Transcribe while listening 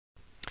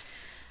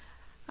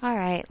All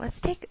right,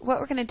 what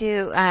we're going to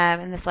do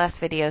in this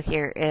last video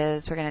here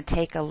is we're going to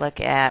take a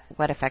look at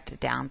what effect a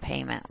down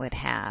payment would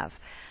have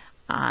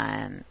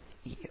on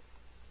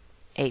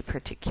a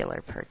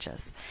particular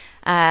purchase.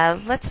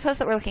 Let's suppose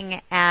that we're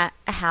looking at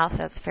a house.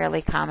 That's a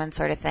fairly common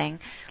sort of thing.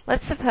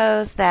 Let's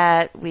suppose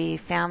that we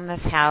found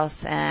this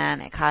house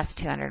and it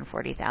cost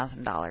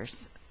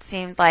 $240,000.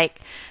 Seemed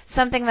like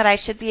something that I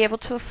should be able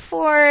to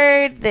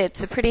afford.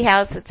 It's a pretty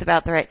house. It's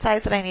about the right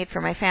size that I need for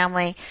my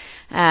family.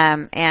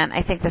 And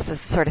I think this is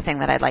the sort of thing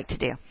that I'd like to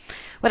do.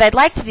 What I'd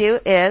like to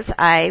do is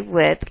I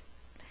want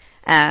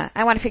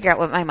to figure out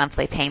what my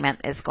monthly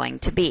payment is going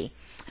to be.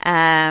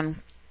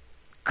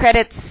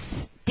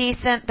 Credit's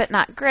decent but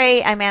not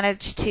great. I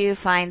managed to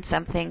find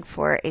something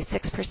for a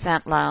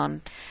 6%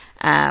 loan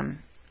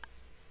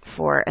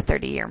for a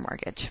 30-year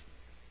mortgage.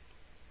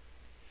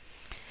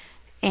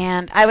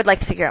 And I would like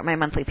to figure out my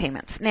monthly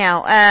payments.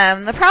 Now,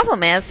 the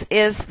problem is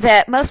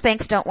that most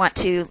banks don't want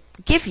to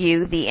give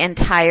you the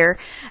entire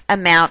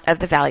amount of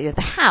the value of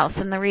the house,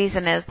 and the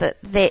reason is that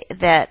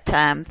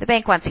the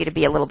bank wants you to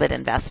be a little bit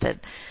invested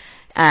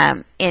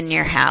in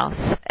your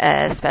house,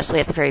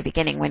 especially at the very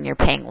beginning when you're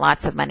paying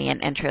lots of money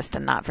in interest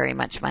and not very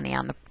much money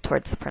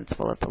towards the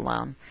principal of the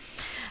loan.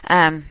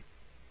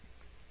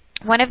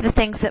 One of the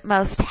things that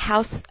most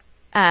house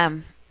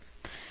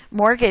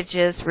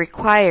mortgages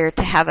require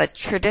to have a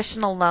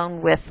traditional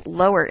loan with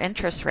lower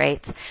interest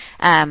rates,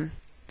 a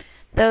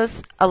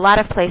lot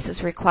of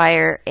places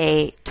require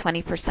a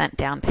 20%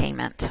 down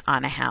payment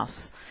on a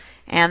house,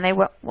 and they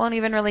won't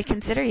even really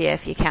consider you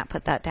if you can't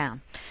put that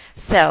down.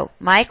 So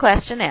my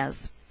question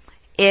is,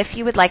 if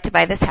you would like to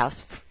buy this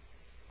house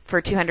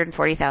for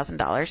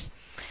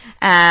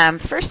 $240,000,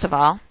 first of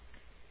all,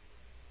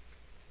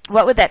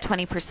 what would that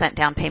 20%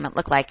 down payment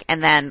look like?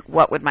 And then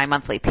what would my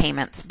monthly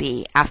payments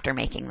be after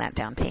making that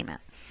down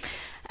payment?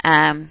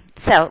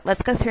 So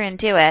let's go through and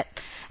do it.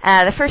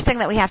 The first thing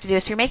that we have to do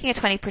is, if you're making a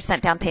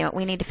 20% down payment,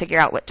 we need to figure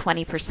out what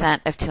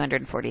 20% of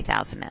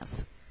 $240,000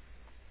 is.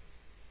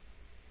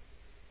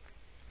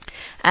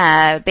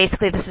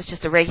 Basically, this is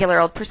just a regular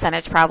old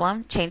percentage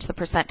problem. Change the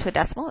percent to a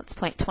decimal. It's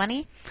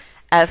 0.20.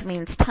 Of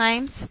means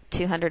times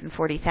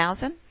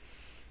 240,000.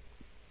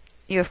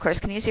 You, of course,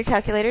 can use your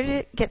calculator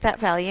to get that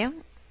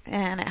value,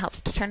 and it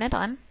helps to turn it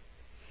on.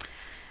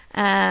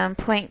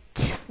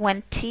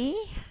 0.20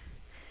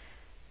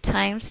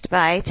 times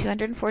by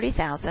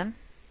 240,000.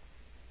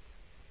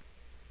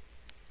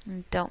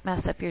 Don't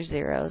mess up your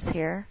zeros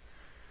here.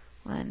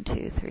 1,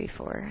 2, 3,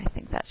 4. I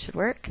think that should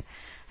work.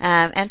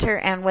 Enter,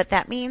 and what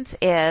that means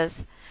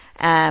is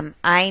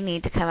I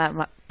need to come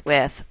up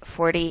with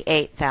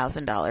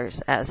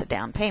 $48,000 as a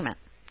down payment.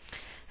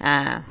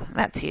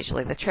 That's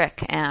usually the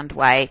trick, and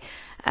why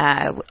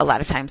a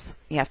lot of times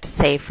you have to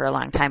save for a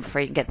long time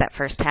before you can get that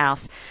first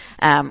house,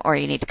 or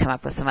you need to come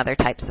up with some other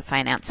types of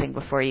financing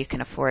before you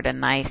can afford a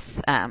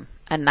nicer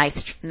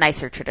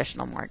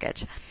traditional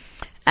mortgage.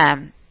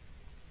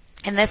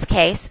 In this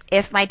case,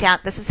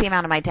 this is the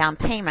amount of my down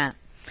payment.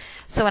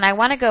 So when I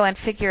want to go and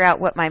figure out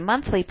what my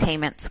monthly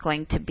payment's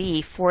going to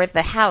be for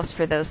the house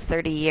for those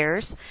 30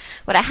 years,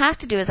 what I have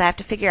to do is I have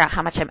to figure out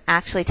how much I'm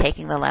actually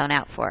taking the loan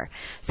out for.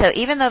 So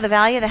even though the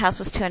value of the house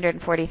was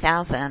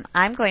 $240,000,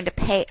 I'm going to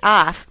pay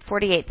off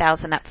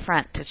 $48,000 up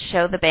front to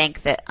show the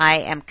bank that I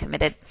am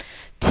committed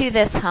to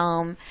this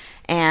home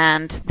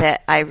and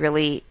that I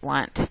really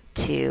want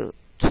to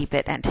keep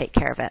it and take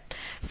care of it.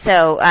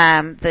 So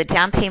the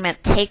down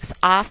payment takes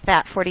off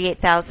that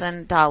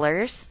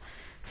 $48,000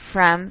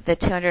 from the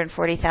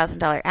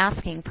 $240,000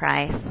 asking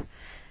price,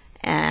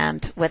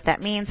 and what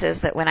that means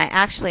is that when I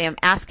actually am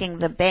asking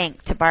the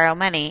bank to borrow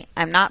money,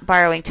 I'm not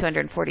borrowing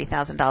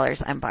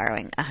 $240,000, I'm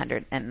borrowing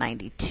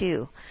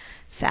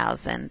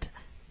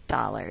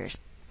 $192,000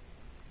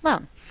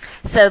 loan.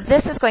 So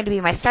this is going to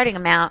be my starting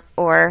amount,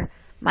 or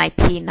my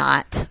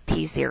P0,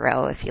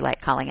 P0 if you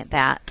like calling it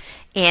that,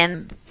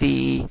 in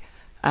the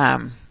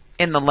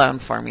loan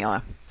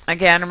formula.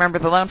 Again, remember,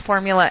 the loan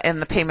formula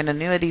and the payment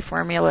annuity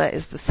formula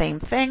is the same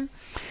thing.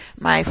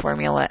 My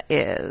formula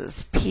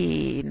is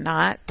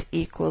P0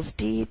 equals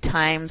D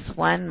times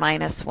 1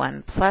 minus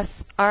 1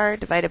 plus R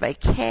divided by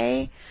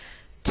K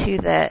to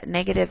the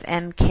negative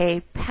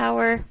NK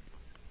power.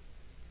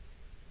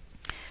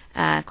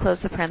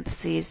 Close the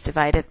parentheses,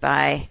 divided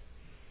by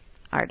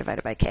R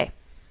divided by K.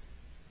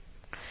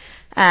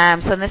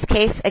 So in this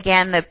case,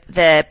 again,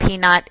 the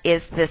P0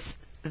 is this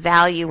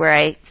value where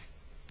I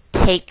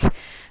take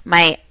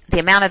the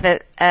amount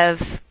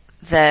of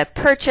the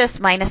purchase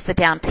minus the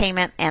down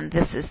payment, and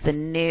this is the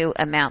new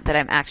amount that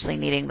I'm actually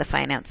needing the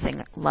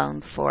financing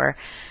loan for.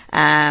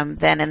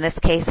 Then in this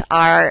case,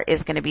 R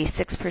is going to be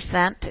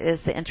 6%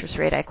 is the interest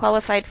rate I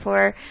qualified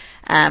for.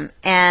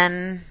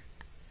 N,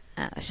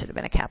 should have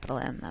been a capital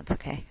N. That's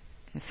okay.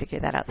 I figure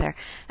that out there.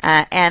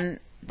 And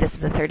this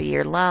is a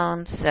 30-year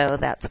loan, so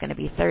that's going to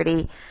be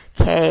 30.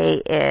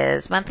 K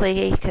is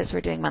monthly because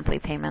we're doing monthly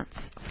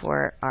payments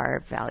for our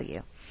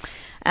value.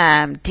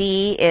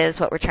 D is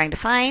what we're trying to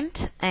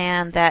find,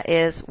 and that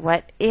is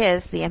what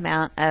is the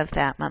amount of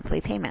that monthly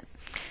payment.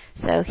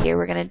 So here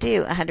we're going to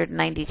do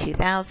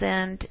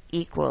 192,000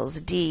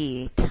 equals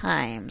D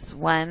times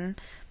 1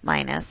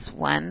 minus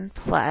 1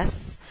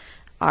 plus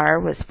R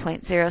was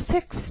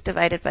 0.06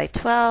 divided by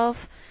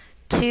 12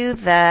 to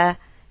the,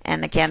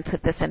 and again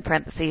put this in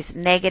parentheses,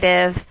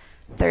 negative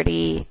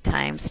 30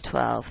 times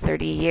 12.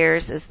 30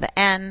 years is the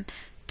N,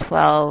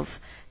 12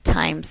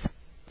 times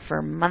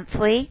for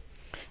monthly.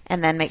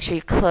 And then make sure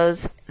you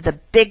close the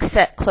big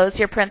set, close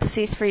your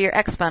parentheses for your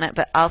exponent,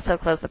 but also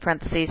close the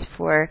parentheses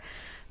for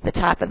the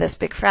top of this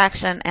big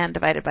fraction, and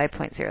divided by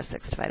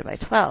 0.06 divided by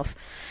 12.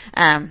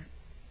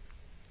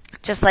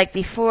 Just like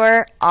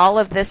before, all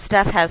of this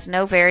stuff has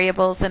no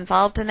variables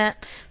involved in it,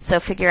 so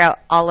figure out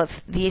all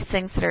of these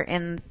things that are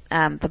in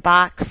the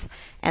box,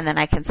 and then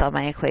I can solve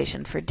my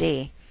equation for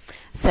D.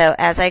 So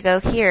as I go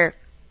here,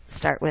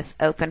 start with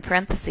open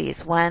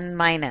parentheses, 1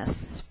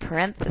 minus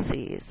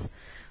parentheses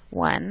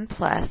 1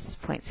 plus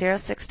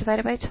 0.06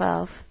 divided by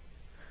 12.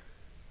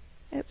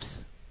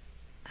 Oops.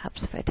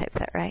 Helps if I type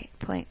that right.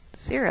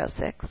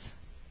 0.06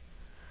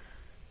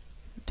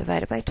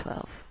 divided by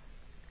 12.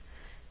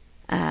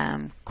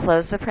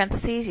 Close the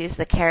parentheses, use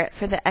the caret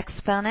for the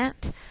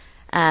exponent,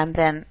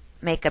 then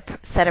make a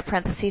set of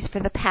parentheses for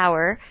the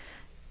power.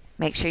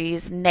 Make sure you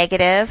use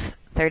negative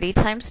 30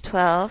 times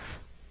 12.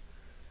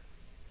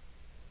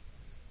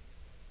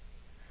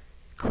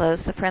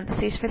 Close the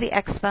parentheses for the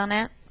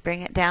exponent,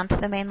 bring it down to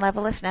the main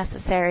level if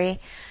necessary,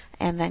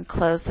 and then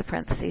close the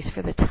parentheses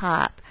for the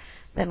top.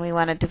 Then we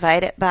want to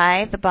divide it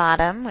by the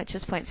bottom, which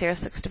is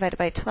 0.06 divided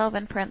by 12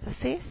 in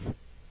parentheses,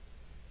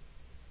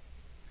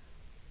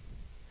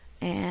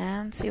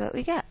 and see what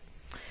we get.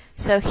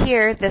 So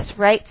here, this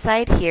right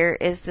side here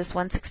is this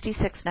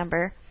 166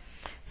 number.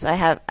 So I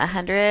have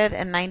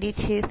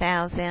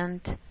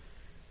 192,000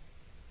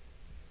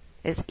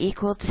 is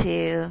equal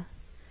to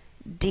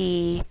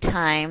D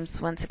times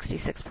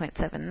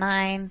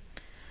 166.79,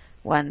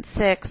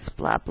 16,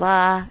 blah,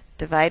 blah,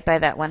 divide by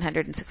that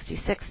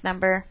 166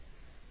 number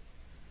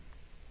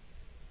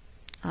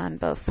on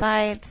both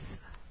sides.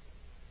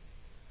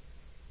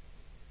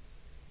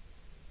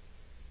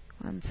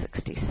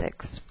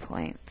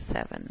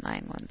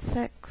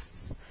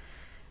 166.7916.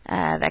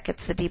 That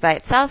gets the D by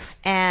itself.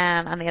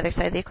 And on the other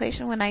side of the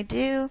equation, when I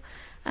do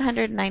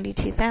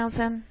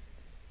 192,000,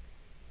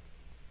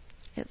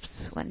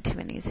 oops, one too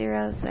many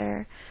zeros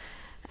there,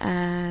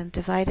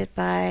 divided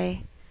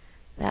by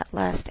that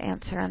last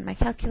answer on my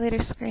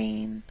calculator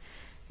screen,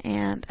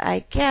 and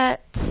I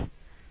get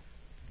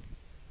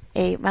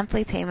a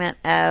monthly payment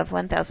of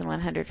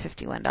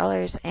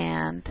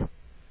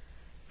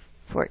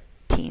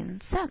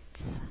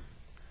 $1,151.14.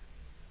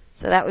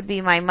 So that would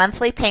be my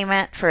monthly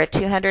payment for a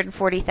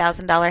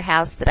 $240,000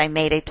 house that I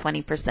made a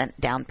 20%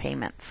 down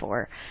payment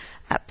for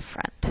up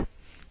front.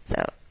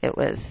 So it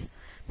was,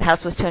 the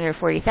house was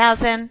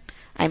 $240,000.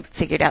 I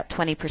figured out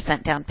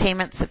 20% down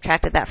payment,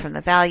 subtracted that from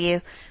the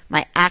value.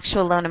 My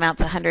actual loan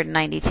amount's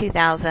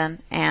 $192,000,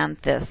 and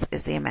this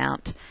is the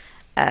amount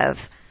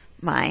of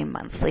my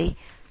monthly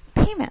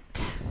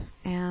payment.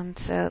 And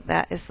so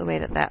that is the way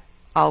that that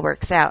all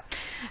works out.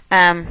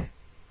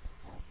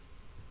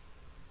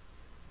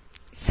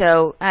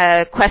 So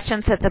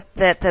questions that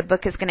the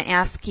book is going to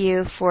ask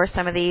you for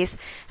some of these.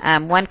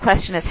 One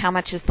question is, how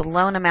much is the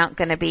loan amount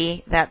going to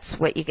be? That's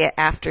what you get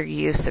after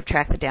you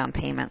subtract the down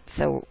payment.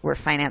 So we're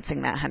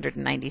financing that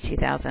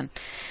 $192,000.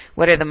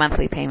 What are the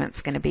monthly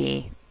payments going to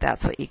be?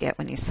 That's what you get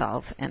when you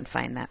solve and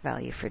find that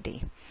value for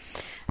D.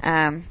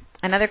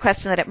 Another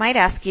question that it might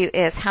ask you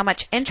is, how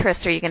much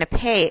interest are you going to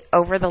pay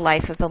over the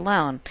life of the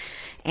loan?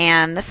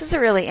 And this is a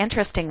really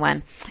interesting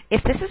one.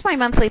 If this is my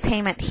monthly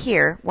payment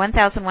here,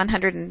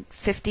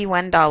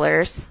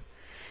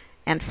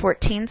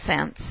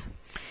 $1,151.14,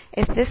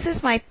 if this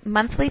is my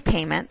monthly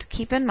payment,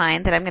 keep in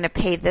mind that I'm going to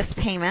pay this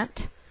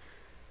payment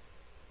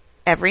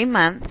every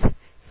month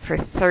for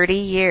 30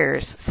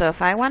 years. So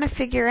if I want to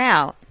figure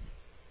out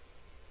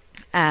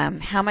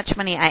how much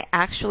money I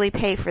actually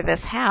pay for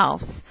this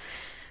house,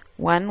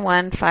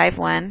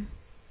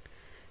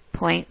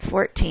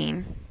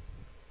 1151.14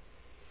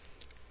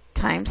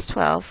 times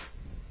 12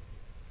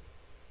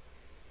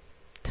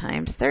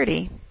 times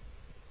 30.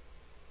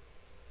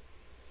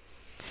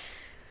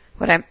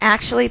 What I'm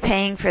actually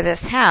paying for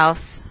this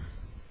house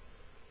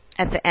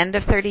at the end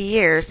of 30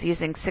 years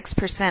using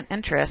 6%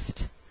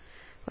 interest,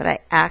 what I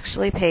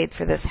actually paid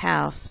for this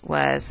house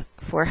was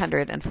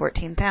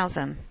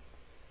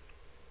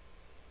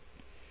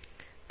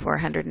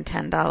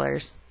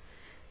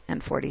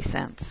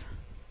 $414,410.40.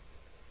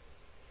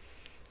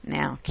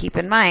 Now, keep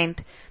in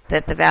mind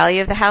that the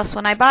value of the house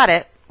when I bought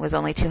it was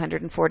only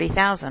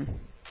 $240,000,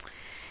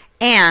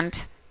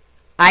 and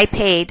I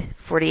paid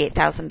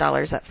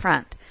 $48,000 up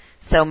front.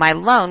 So my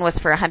loan was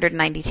for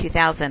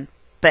 $192,000,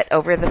 but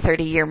over the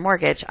 30-year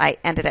mortgage, I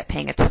ended up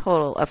paying a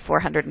total of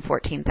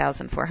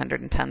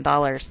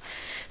 $414,410.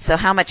 So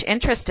how much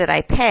interest did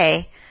I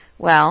pay?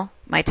 Well,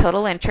 my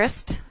total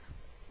interest.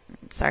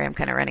 Sorry, I'm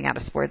kind of running out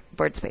of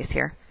board space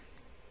here.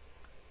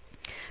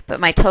 But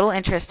my total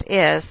interest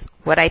is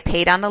what I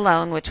paid on the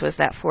loan, which was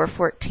that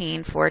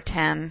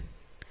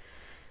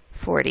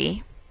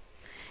 $414,410.40,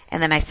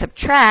 and then I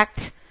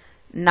subtract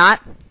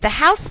not the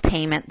house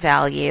payment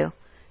value,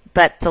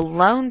 but the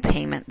loan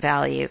payment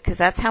value, because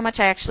that's how much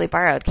I actually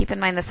borrowed. Keep in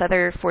mind this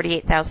other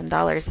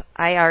 $48,000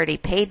 I already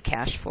paid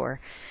cash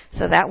for,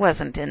 so that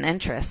wasn't in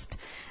interest.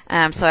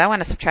 So I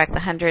want to subtract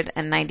the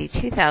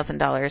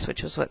 $192,000,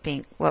 which was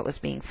what was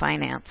being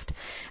financed.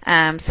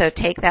 So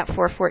take that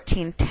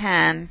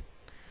 $414,10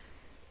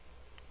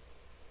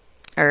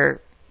 or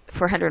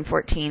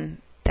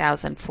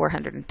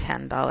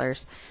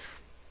 $414,410.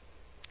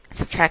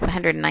 Subtract the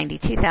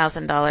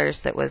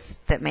 $192,000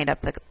 that made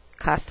up the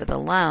cost of the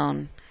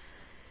loan,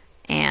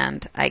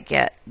 and I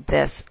get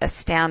this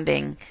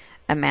astounding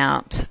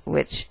amount,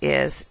 which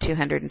is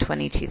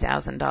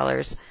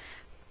 $222,000.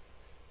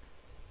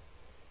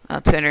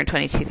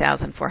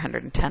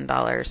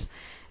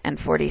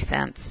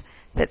 $222,410.40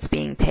 that's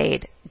being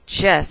paid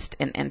just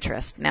in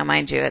interest. Now,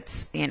 mind you,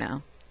 it's,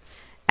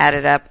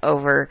 added up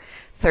over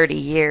 30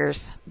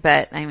 years,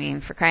 but I mean,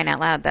 for crying out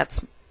loud,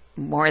 that's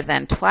more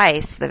than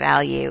twice the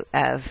value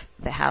of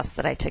the house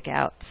that I took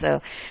out.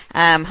 So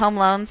home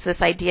loans,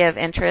 this idea of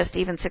interest,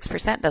 even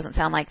 6% doesn't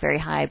sound like very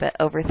high, but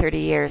over 30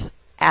 years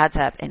adds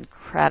up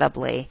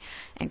incredibly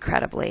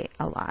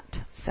a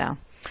lot. So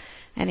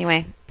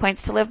anyway,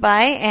 points to live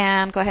by,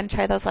 and go ahead and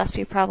try those last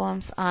few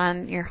problems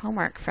on your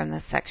homework from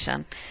this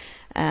section.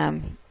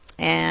 And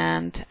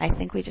I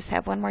think we just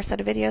have one more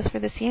set of videos for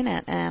this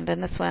unit. And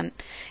in this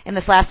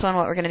last one,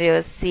 what we're going to do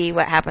is see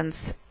what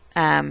happens,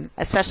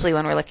 especially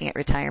when we're looking at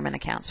retirement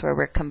accounts, where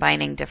we're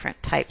combining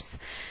different types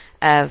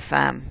of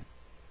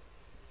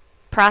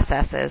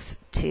processes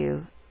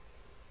to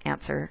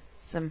answer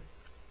some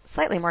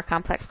slightly more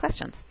complex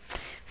questions.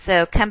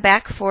 So come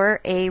back for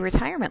a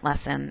retirement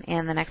lesson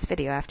in the next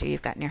video after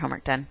you've gotten your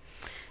homework done.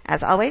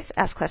 As always,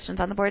 ask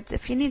questions on the board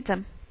if you need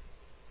them.